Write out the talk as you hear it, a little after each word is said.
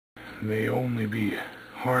may only be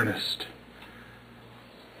harnessed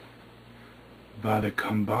by the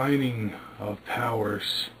combining of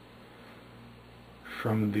powers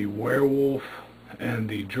from the werewolf and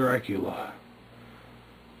the Dracula.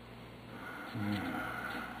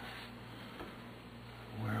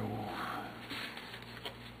 Werewolf.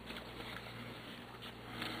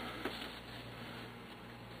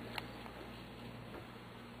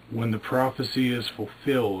 When the prophecy is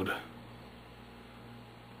fulfilled,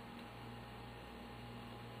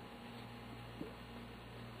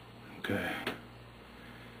 okay,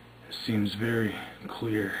 it seems very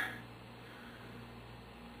clear.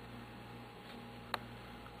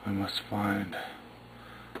 I must find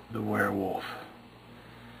the werewolf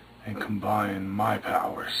and combine my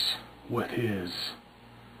powers with his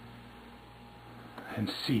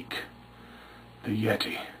and seek the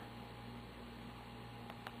Yeti.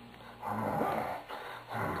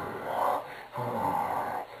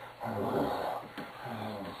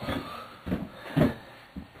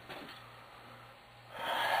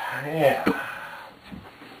 Yeah.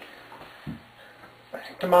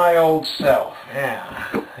 Back to my old self.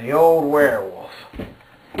 Yeah. The old werewolf.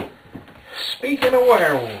 Speaking of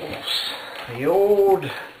werewolves, the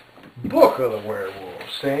old book of the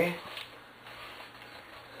werewolves, see?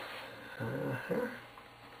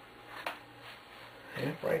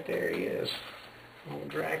 Yep, right there he is. Old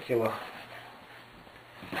Dracula.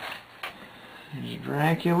 There's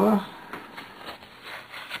Dracula.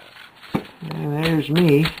 And there's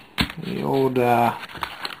me, the old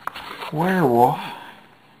werewolf.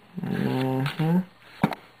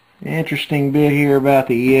 Interesting bit here about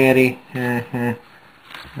the Yeti.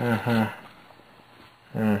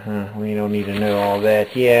 We don't need to know all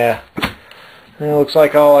that. Yeah. It looks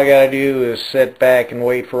like all I gotta do is sit back and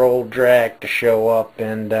wait for old Drac to show up,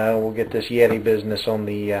 and we'll get this Yeti business on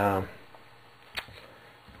the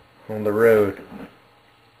road.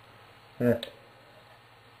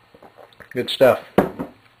 Good stuff.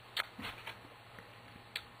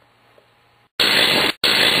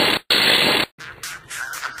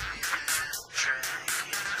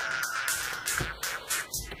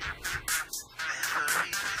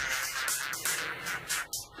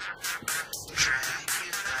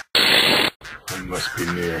 I must be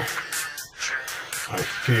near. I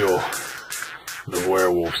feel the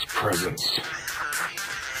werewolf's presence.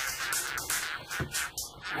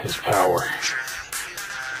 His power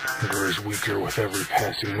grows weaker with every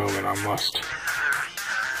passing moment. I must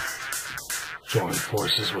join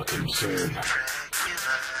forces with him soon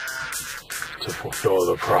to fulfill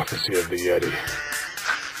the prophecy of the Yeti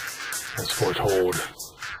as foretold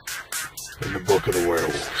in the Book of the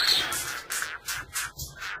Werewolves.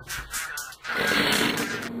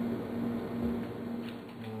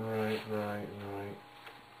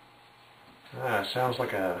 Right. Sounds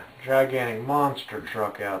like a gigantic monster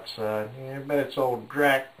truck outside. Yeah, I bet it's old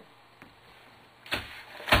Drac.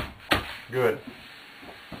 Good.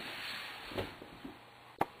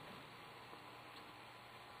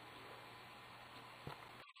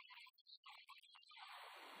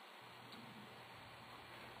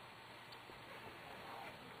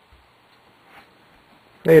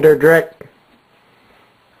 Hey there, Drac.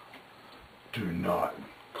 Do not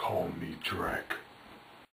call me Drac.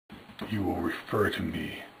 You will refer to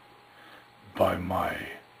me by my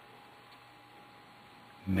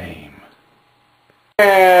name.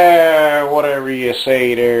 Whatever you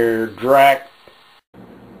say there, Drac.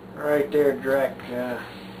 Right there, Drac.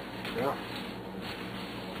 Well,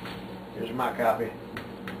 here's my copy.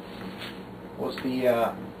 What's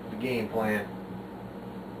the game plan?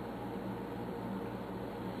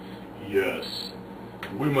 Yes,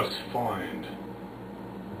 we must find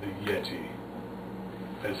the Yeti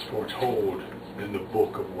as foretold in the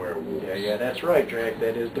Book of Werewolves. Yeah, that's right, Drac.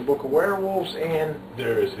 That is the Book of Werewolves, and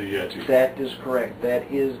there is the Yeti. That is correct.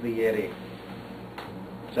 That is the Yeti.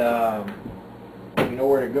 You know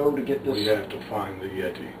where to go to get this? We have to find the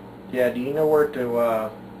Yeti. Yeah. Do you know where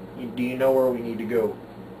to? Do you know where we need to go?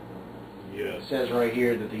 Yes. It says right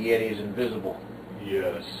here that the Yeti is invisible.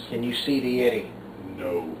 Yes. Can you see the Yeti?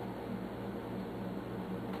 No.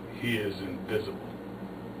 He is invisible.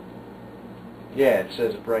 Yeah, it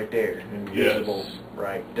says it right there. Invisible. Yes.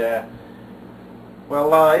 Right.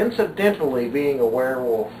 Well, incidentally, being a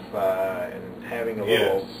werewolf and having a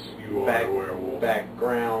little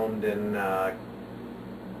background and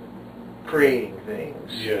creating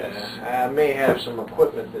things. Yes. I may have some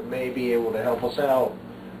equipment that may be able to help us out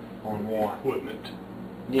on one. Equipment?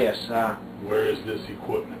 Yes. Where is this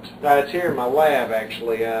equipment? It's here in my lab,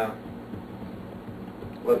 actually.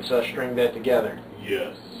 Let's string that together.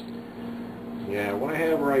 Yes. Yeah, what I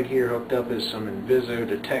have right here hooked up is some Inviso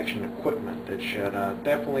detection equipment that should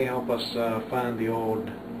definitely help us find the old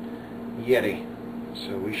Yeti.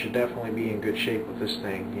 So we should definitely be in good shape with this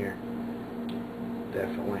thing here.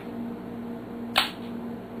 Definitely.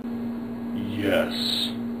 Yes,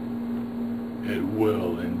 it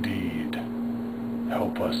will indeed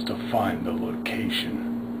help us to find the location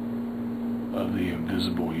of the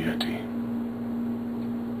Invisible Yeti.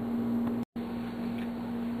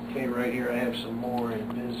 Okay, right here I have some more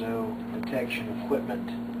Inviso detection equipment.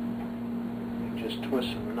 You just twist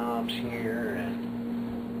some knobs here and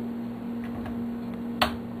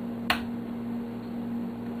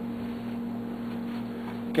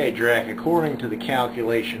okay, Drac, according to the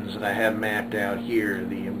calculations that I have mapped out here,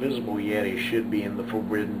 the Invisible Yeti should be in the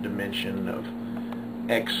forbidden dimension of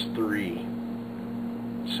X3.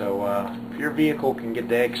 So, if your vehicle can get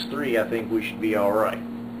to X3, I think we should be alright.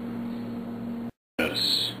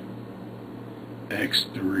 Yes,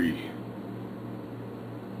 X3.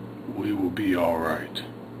 We will be alright.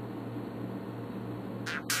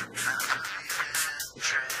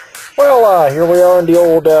 Well, here we are in the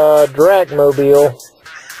old Dracmobile.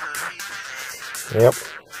 Yep.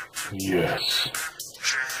 Yes,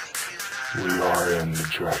 we are in the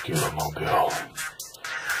Dracula mobile,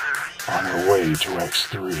 on our way to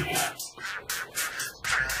X3,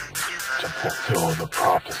 to fulfill the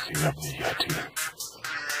prophecy of the Yeti,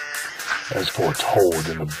 as foretold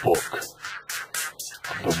in the book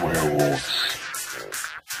of the Werewolves.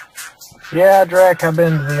 Yeah, Drac, I've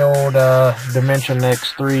been to the old Dimension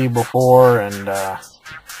X3 before, and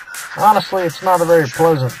honestly, it's not a very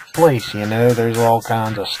pleasant place, you know. There's all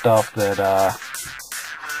kinds of stuff that,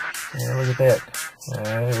 yeah, look at that.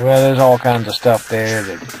 Well, there's all kinds of stuff there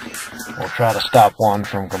that will try to stop one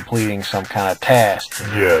from completing some kind of task.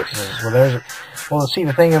 Yes. Well, see,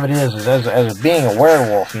 the thing of it is as being a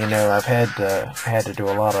werewolf, you know, I've had to do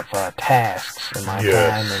a lot of tasks in my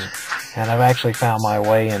time, and I've actually found my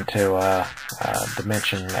way into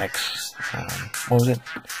Dimension X. What was it?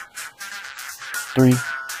 3.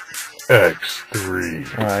 X3.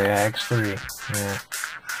 Oh yeah, X3. Yeah.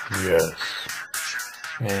 Yes.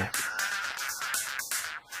 Yeah.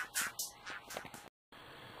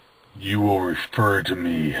 You will refer to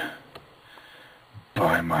me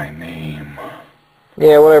by my name.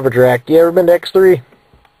 Yeah, whatever, Drac. You ever been to X3?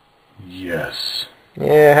 Yes.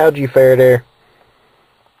 Yeah, how'd you fare there?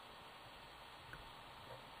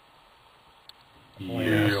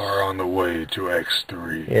 We are on the way to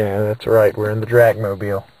X3. Yeah, that's right. We're in the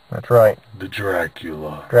Dracmobile. That's right. The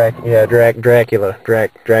Dracula. Dracmobile.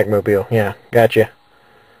 Yeah, gotcha.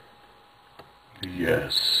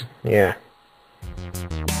 Yes. Yeah.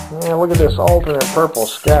 Yeah, look at this alternate purple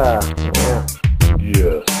sky. Yeah.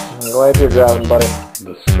 Yes. I'm glad you're driving, buddy.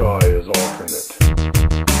 The sky is alternate.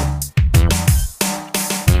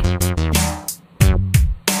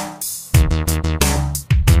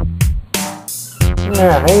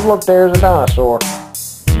 Yeah, hey, look, there's a dinosaur.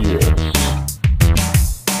 Yes.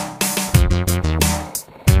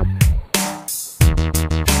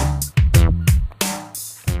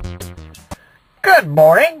 Good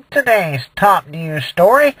morning. Today's top news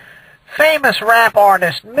story. Famous rap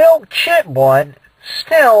artist Milk Chitwood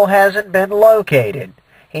still hasn't been located.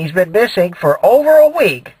 He's been missing for over a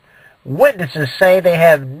week. Witnesses say they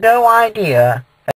have no idea